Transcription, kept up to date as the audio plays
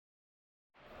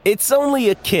It's only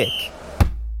a kick,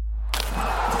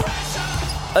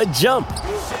 a jump,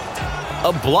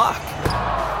 a block.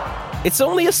 It's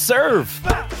only a serve.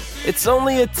 It's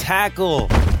only a tackle,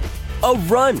 a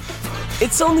run.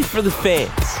 It's only for the fans.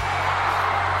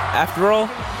 After all,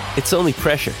 it's only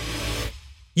pressure.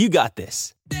 You got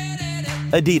this.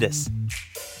 Adidas.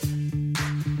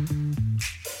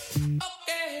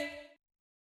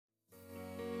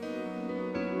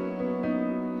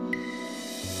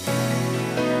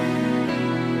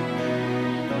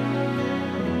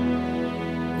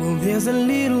 Well, there's a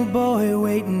little boy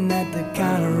waiting at the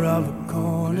counter of a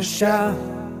corner shop.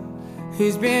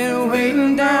 He's been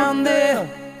waiting down there,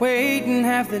 waiting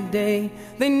half the day.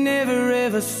 They never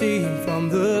ever see him from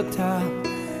the top.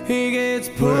 He gets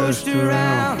pushed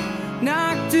around,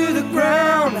 knocked to the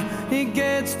ground. He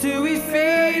gets to his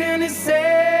feet and he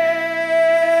says,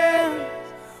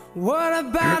 what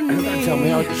about me? Don't tell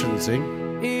me I shouldn't sing.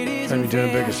 Tony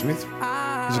Dernberger Smith.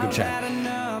 He's a good chap.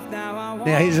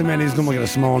 Now, here's a man who's normally got a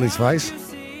smile on his face.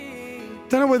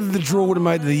 Don't know whether the draw would have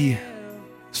made the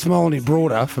smile any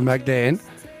broader for MacDan,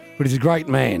 but he's a great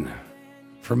man.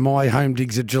 From my home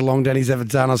digs at Geelong, Danny's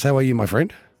Avazanos. How are you, my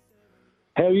friend?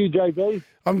 How are you, JB?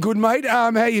 I'm good, mate.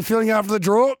 How are you feeling after the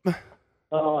draw?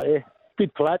 Oh, yeah.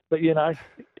 Bit flat, but,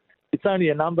 it's only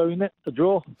a number, isn't it, the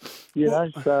draw?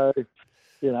 So,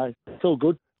 it's all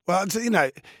good. Well,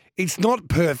 it's not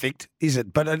perfect, is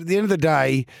it? But at the end of the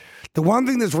day, the one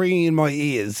thing that's ringing in my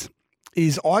ears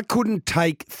is I couldn't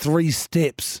take 3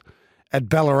 steps at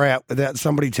Ballarat without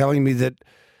somebody telling me that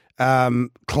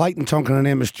Clayton Tonkin and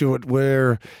Emma Stewart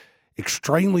were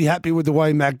extremely happy with the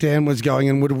way MacDan was going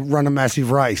and would run a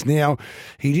massive race. Now,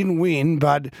 he didn't win,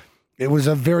 but it was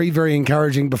a very, very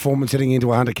encouraging performance heading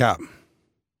into a Hunter Cup.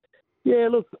 Yeah,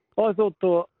 look, I thought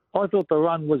the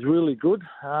run was really good.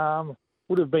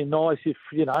 Would have been nice if,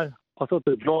 I thought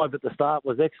the drive at the start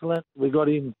was excellent. We got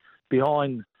in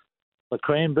behind the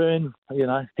Cranbourne.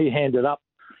 He handed up,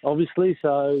 obviously,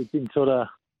 so didn't sort of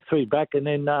 3 back, and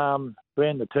then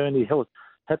ran the turn. He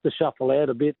had to shuffle out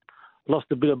a bit, lost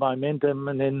a bit of momentum,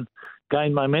 and then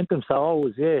gained momentum. So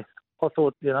I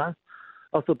thought the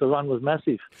run was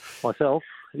massive myself.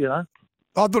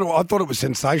 I thought it was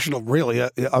sensational, really. I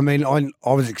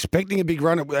was expecting a big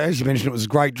run. As you mentioned, it was a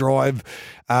great drive.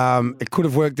 It could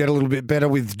have worked out a little bit better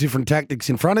with different tactics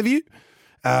in front of you.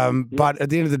 But at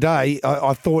the end of the day,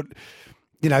 I thought,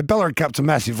 Ballarat Cup's a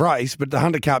massive race, but the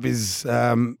Hunter Cup is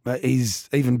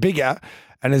even bigger.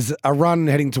 And as a run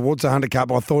heading towards the Hunter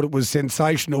Cup, I thought it was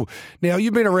sensational. Now,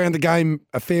 you've been around the game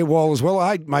a fair while as well.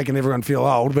 I hate making everyone feel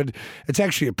old, but it's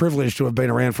actually a privilege to have been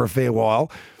around for a fair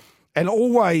while. And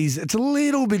always, it's a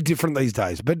little bit different these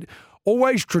days, but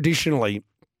always traditionally,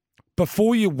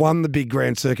 before you won the big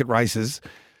Grand Circuit races,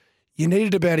 you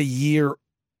needed about a year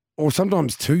or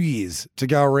sometimes 2 years to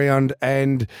go around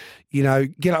and,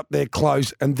 get up there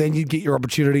close, and then you'd get your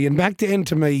opportunity. And MacDan,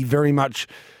 to me, very much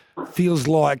feels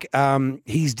like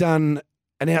he's done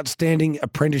an outstanding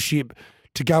apprenticeship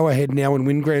to go ahead now and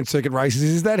win Grand Circuit races.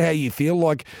 Is that how you feel?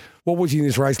 Like, what was he in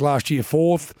this race last year?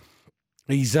 4th?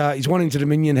 He's won into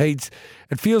Dominion heats.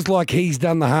 It feels like he's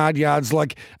done the hard yards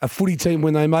like a footy team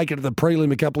when they make it to the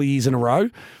prelim a couple of years in a row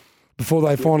before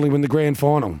they finally win the grand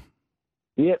final.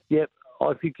 Yep.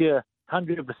 I think you're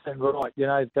 100% right.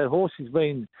 That horse has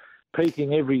been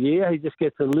peaking every year. He just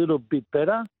gets a little bit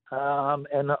better.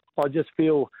 And I just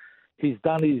feel he's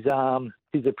done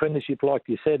his apprenticeship, like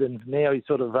you said, and now he's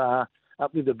sort of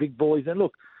up with the big boys. And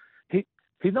look, he's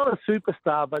not a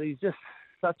superstar, but he's just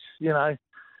such,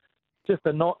 just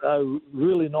a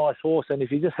really nice horse, and if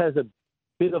he just has a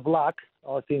bit of luck,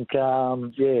 I think, he'll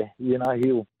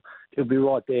be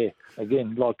right there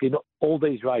again. Like in all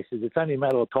these races, it's only a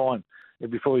matter of time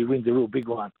before he wins a real big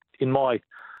one, in my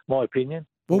opinion.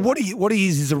 Well, what he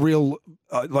is a real,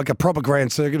 like a proper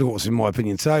Grand Circuit horse, in my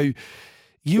opinion. So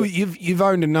you've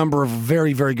owned a number of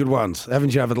very, very good ones,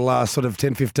 haven't you, over the last sort of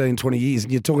 10, 15, 20 years?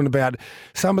 And you're talking about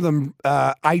some of them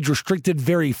age-restricted,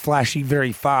 very flashy,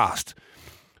 very fast.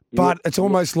 But it's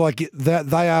almost like that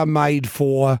they are made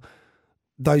for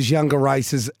those younger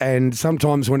races, and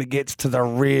sometimes when it gets to the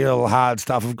real hard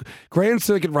stuff, Grand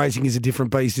Circuit racing is a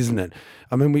different beast, isn't it?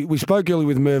 I mean, we spoke earlier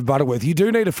with Merv Butterworth. You do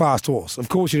need a fast horse. Of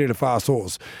course you need a fast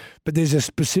horse. But there's a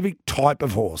specific type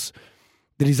of horse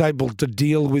that is able to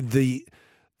deal with the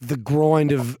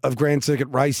grind of Grand Circuit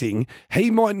racing. He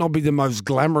might not be the most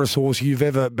glamorous horse you've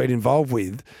ever been involved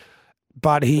with,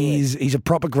 but he's a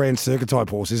proper Grand Circuit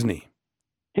type horse, isn't he?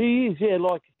 He is, yeah.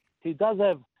 Like, he does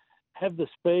have the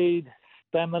speed,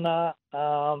 stamina,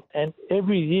 and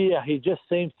every year he just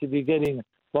seems to be getting,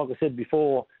 like I said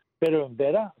before, better and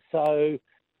better. So,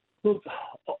 look,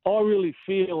 I really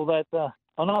feel that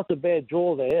I know it's a bad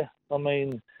draw there. I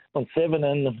mean, on 7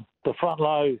 and the front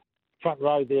row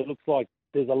there looks like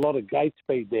there's a lot of gate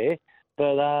speed there.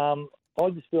 But I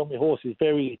just feel my horse is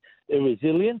very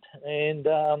resilient. And,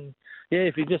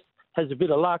 if he just has a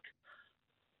bit of luck,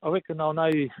 I reckon I'll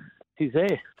know he's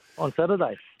there on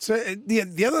Saturday. So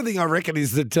the other thing I reckon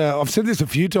is that I've said this a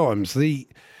few times, the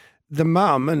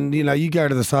mum, and, you go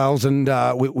to the sales and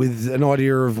with an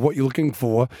idea of what you're looking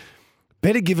for,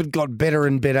 Better Give It got better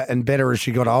and better and better as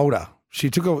she got older. She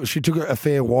took a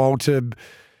fair while to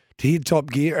hit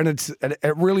top gear, and it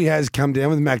really has come down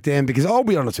with Mac Dan, because I'll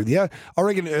be honest with you, I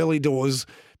reckon early doors,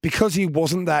 because he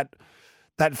wasn't that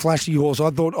flashy horse, I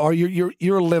thought,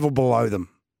 you're a level below them.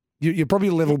 You're probably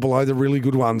a level below the really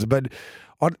good ones, but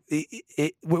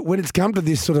when it's come to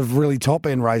this sort of really top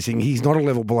end racing, he's not a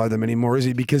level below them anymore, is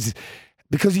he? Because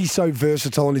he's so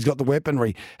versatile and he's got the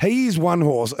weaponry. He is one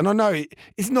horse, and I know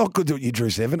it's not good that you drew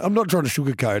 7. I'm not trying to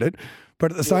sugarcoat it, but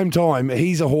at the same time,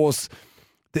 he's a horse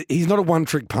that he's not a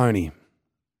one-trick pony.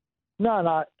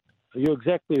 No, you're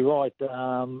exactly right.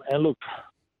 And look,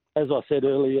 as I said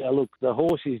earlier, the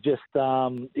horse is just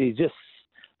he's just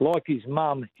like his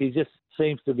mum. He just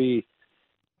seems to be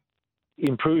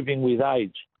improving with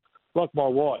age, like my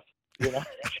wife. The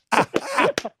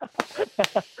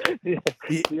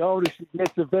older she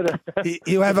gets, the better.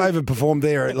 You have overperformed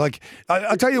there. Like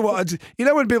I tell you what,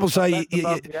 when people say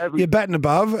you're batting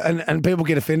above, and people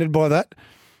get offended by that.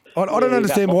 I don't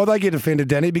understand why they get offended,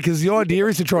 Danny, because the idea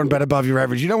is to try and bat above your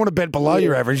average. You don't want to bet below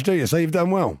your average, do you? So you've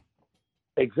done well.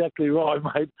 Exactly right,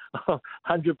 mate.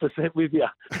 100% with you.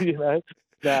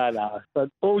 No. But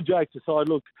all jokes aside,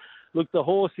 look, the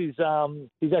horse is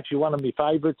he's actually one of my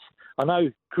favourites. I know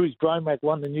Cruz Bromac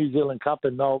won the New Zealand Cup,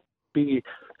 and they'll be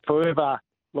forever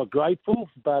grateful.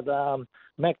 But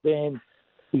Mac Dan,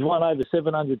 he's won over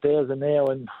 700,000 now,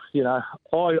 and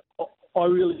I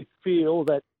really feel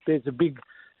that there's a big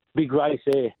race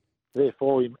there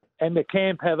for him. And the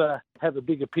camp have a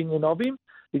big opinion of him.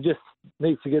 He just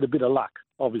needs to get a bit of luck,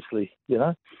 obviously,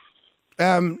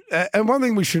 And one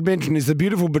thing we should mention is the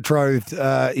beautiful betrothed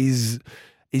is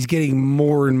getting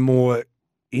more and more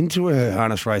into her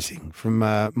harness racing from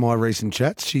my recent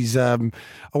chats. She's I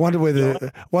wonder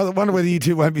whether you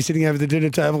two won't be sitting over the dinner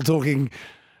table talking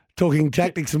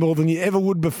tactics more than you ever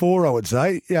would before, I would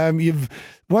say. You've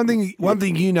one thing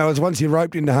is once you're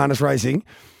roped into harness racing,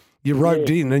 you're roped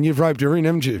in, and you've roped her in,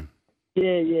 haven't you?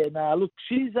 Yeah. No, look,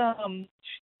 she's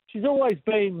always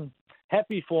been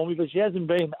happy for me, but she hasn't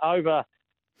been over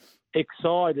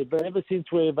excited. But ever since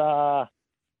we've the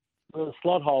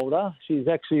slot holder, she's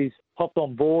actually hopped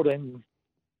on board, and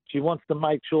she wants to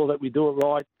make sure that we do it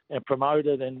right and promote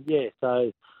it. And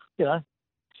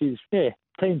she's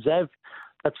Team Zav.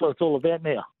 That's what it's all about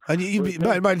now. And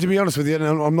mate, to be honest with you, and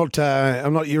I'm not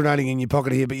urinating in your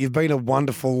pocket here, but you've been a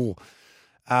wonderful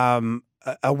owner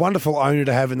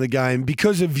to have in the game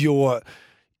because of your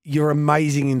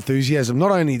amazing enthusiasm.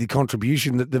 Not only the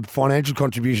contribution, the financial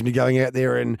contribution to going out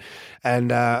there and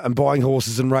buying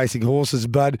horses and racing horses,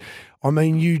 but I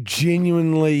mean, you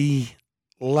genuinely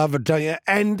love it, don't you?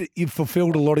 And you've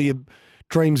fulfilled a lot of your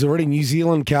dreams already. New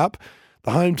Zealand Cup, the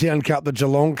Hometown Cup, the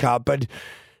Geelong Cup, but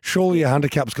surely a Hunter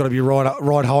Cup's got to be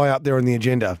right high up there on the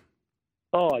agenda.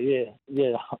 Oh yeah.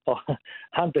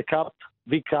 Hunter Cup,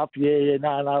 Vic Cup,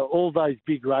 no, all those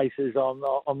big races.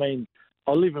 I mean,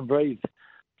 I live and breathe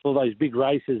all those big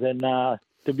races, and to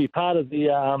be part of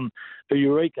the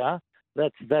Eureka,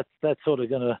 that's sort of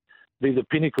going to be the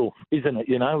pinnacle, isn't it?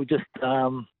 We just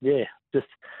just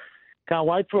can't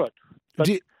wait for it. But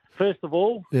first of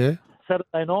all,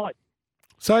 Saturday night.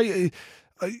 So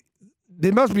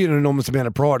there must be an enormous amount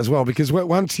of pride as well, because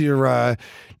once you're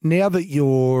now that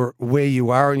you're where you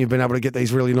are and you've been able to get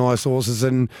these really nice horses,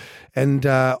 and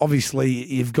obviously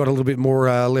you've got a little bit more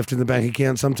left in the bank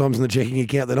account, sometimes in the checking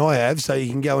account, than I have, so you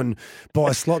can go and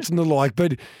buy slots and the like.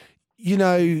 But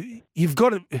you've got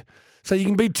to. So you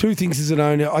can be two things as an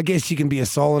owner. I guess you can be a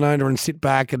silent owner and sit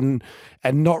back and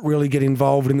not really get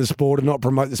involved in the sport and not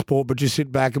promote the sport, but just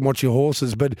sit back and watch your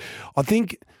horses. But I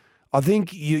think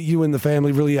you and the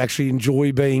family really actually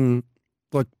enjoy being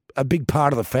like a big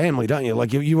part of the family, don't you?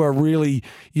 Like you're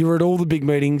at all the big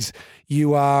meetings.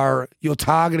 You're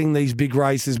targeting these big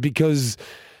races because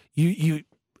you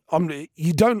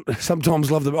don't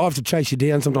sometimes love them. I have to chase you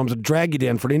down sometimes and drag you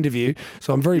down for an interview.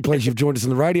 So I'm very pleased you've joined us on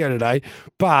the radio today.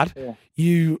 But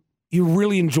you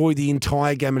really enjoy the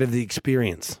entire gamut of the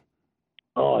experience.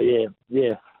 Oh yeah,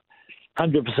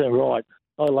 100% right.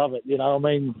 I love it.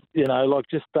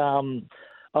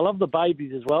 I love the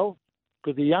babies as well,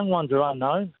 because the young ones are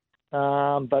unknown.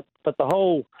 But the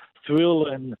whole thrill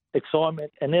and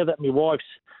excitement, and now that my wife's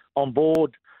on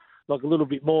board, like a little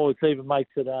bit more, it even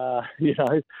makes it,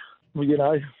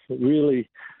 really,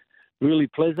 really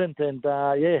pleasant and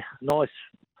nice.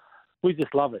 We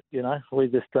just love it, We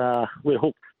just we're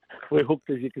hooked. We're hooked,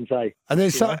 as you can say. And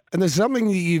there's something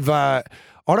that you've. I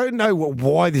don't know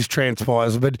why this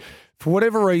transpires, but for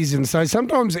whatever reason, so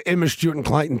sometimes Emma Stewart and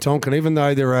Clayton Tonkin, even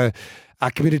though they're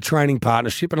a committed training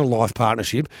partnership and a life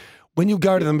partnership, when you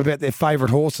go to them about their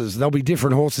favourite horses, they'll be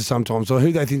different horses sometimes, or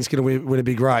who they think is going to win a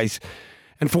big race.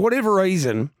 And for whatever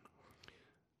reason,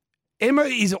 Emma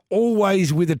is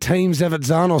always with a Team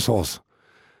Zavitzanos horse.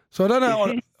 So I don't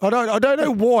know. I don't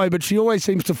know why, but she always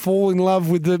seems to fall in love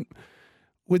with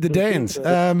the Dans.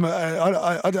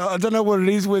 I don't know what it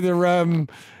is. Whether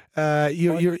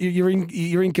you're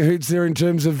in cahoots there in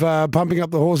terms of pumping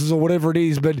up the horses or whatever it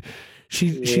is, but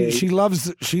she loves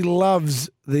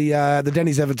the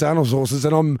Danny Zavitzanos horses,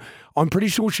 and I'm pretty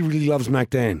sure she really loves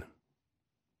MacDan.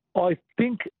 I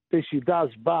think that she does,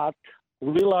 but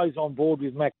Willow's on board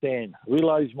with MacDan.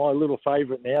 Willow's my little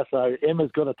favourite now, so Emma's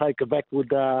got to take a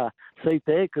backward seat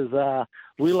there because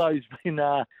Willow's been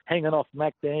hanging off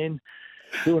MacDan,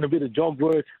 doing a bit of jog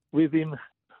work with him.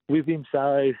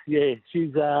 So yeah,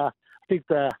 she's. I think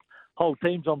the whole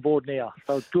team's on board now,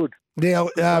 so it's good. Now,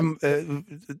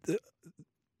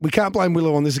 we can't blame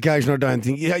Willow on this occasion, I don't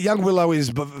think. Yeah, young Willow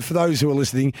is, but for those who are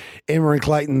listening, Emma and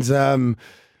Clayton's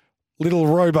little,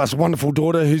 robust, wonderful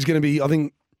daughter who's going to be, I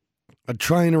think, a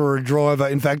trainer or a driver.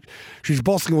 In fact, she's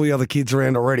bossing all the other kids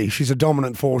around already. She's a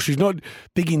dominant force. She's not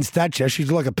big in stature.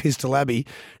 She's like a Pistol Abbey.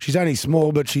 She's only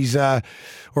small, but she's or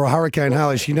a Hurricane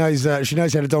Harley. She knows how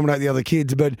to dominate the other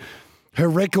kids. But her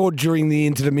record during the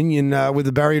Inter-Dominion with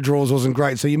the barrier draws wasn't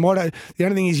great. So the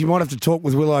only thing is you might have to talk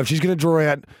with Willow if she's going to draw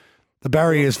out the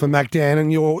barriers for MacDan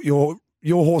and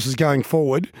your horses going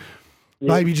forward.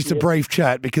 Maybe just a brief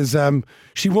chat because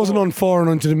she wasn't on fire on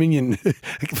Inter-Dominion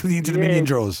for the Inter-Dominion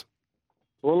draws.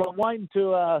 Well, I'm waiting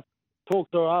to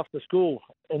talk to her after school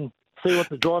and see what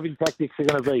the driving tactics are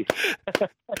going to be.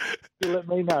 You let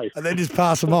me know. And then just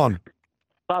pass them on.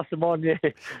 Pass them on, yeah.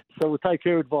 So we'll take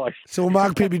her advice. So will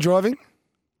Mark Pitt be driving?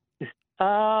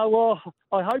 Well,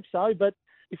 I hope so, but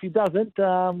if he doesn't,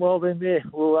 well then,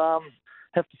 we'll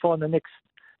have to find the next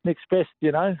best,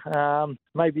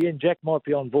 Maybe Ian Jack might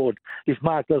be on board if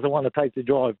Mark doesn't want to take the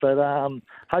drive. But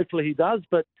hopefully he does,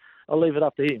 but I'll leave it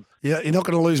up to him. Yeah, you're not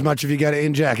going to lose much if you go to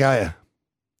Ian Jack, are you?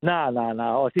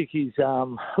 No. I think he's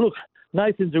look.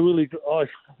 Nathan's a really,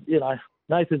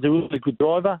 Nathan's a really good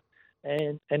driver,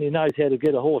 and he knows how to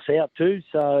get a horse out too.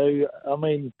 So I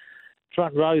mean,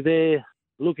 front row there,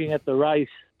 looking at the race,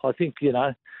 I think and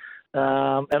I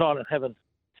haven't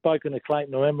spoken to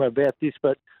Clayton or Emma about this,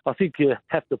 but I think you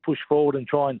have to push forward and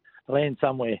try and land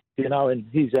somewhere, And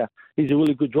he's a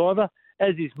really good driver,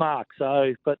 as is Mark.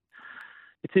 So, but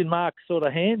it's in Mark's sort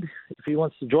of hand if he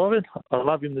wants to drive it. I'd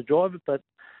love him to drive it, but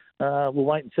we'll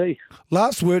wait and see.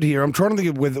 Last word here. I'm trying to think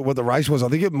of what the race was. I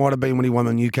think it might have been when he won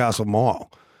the Newcastle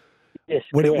Mile. Yes,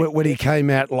 when he came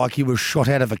out like he was shot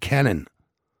out of a cannon.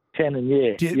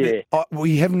 Yeah.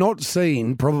 We have not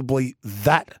seen probably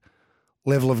that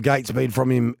level of gate speed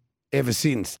from him ever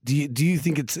since. Do you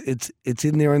think it's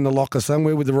in there in the locker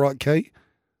somewhere with the right key?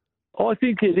 I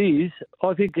think it is.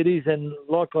 And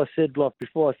like I said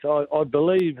before, I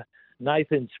believe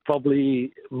Nathan's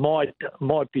probably might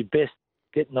be best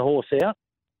getting the horse out.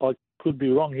 I could be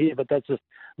wrong here, but that's just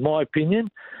my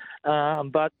opinion.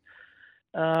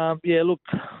 Look,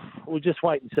 we'll just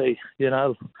wait and see.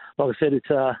 Like I said, it's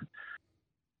a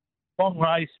long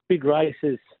race, big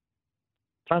races,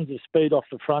 tons of speed off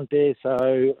the front there.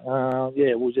 So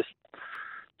we'll just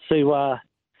see what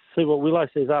Willow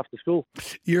says after school.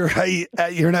 You're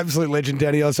an absolute legend,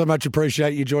 Danny. I so much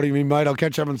appreciate you joining me, mate. I'll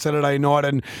catch up on Saturday night,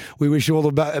 and we wish you all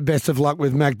the best of luck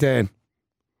with MacDan.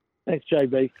 Thanks,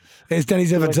 JB. There's Danny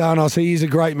Zavitzanos. He's a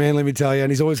great man, let me tell you,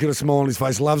 and he's always got a smile on his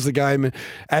face, loves the game,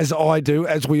 as I do,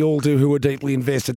 as we all do who are deeply invested.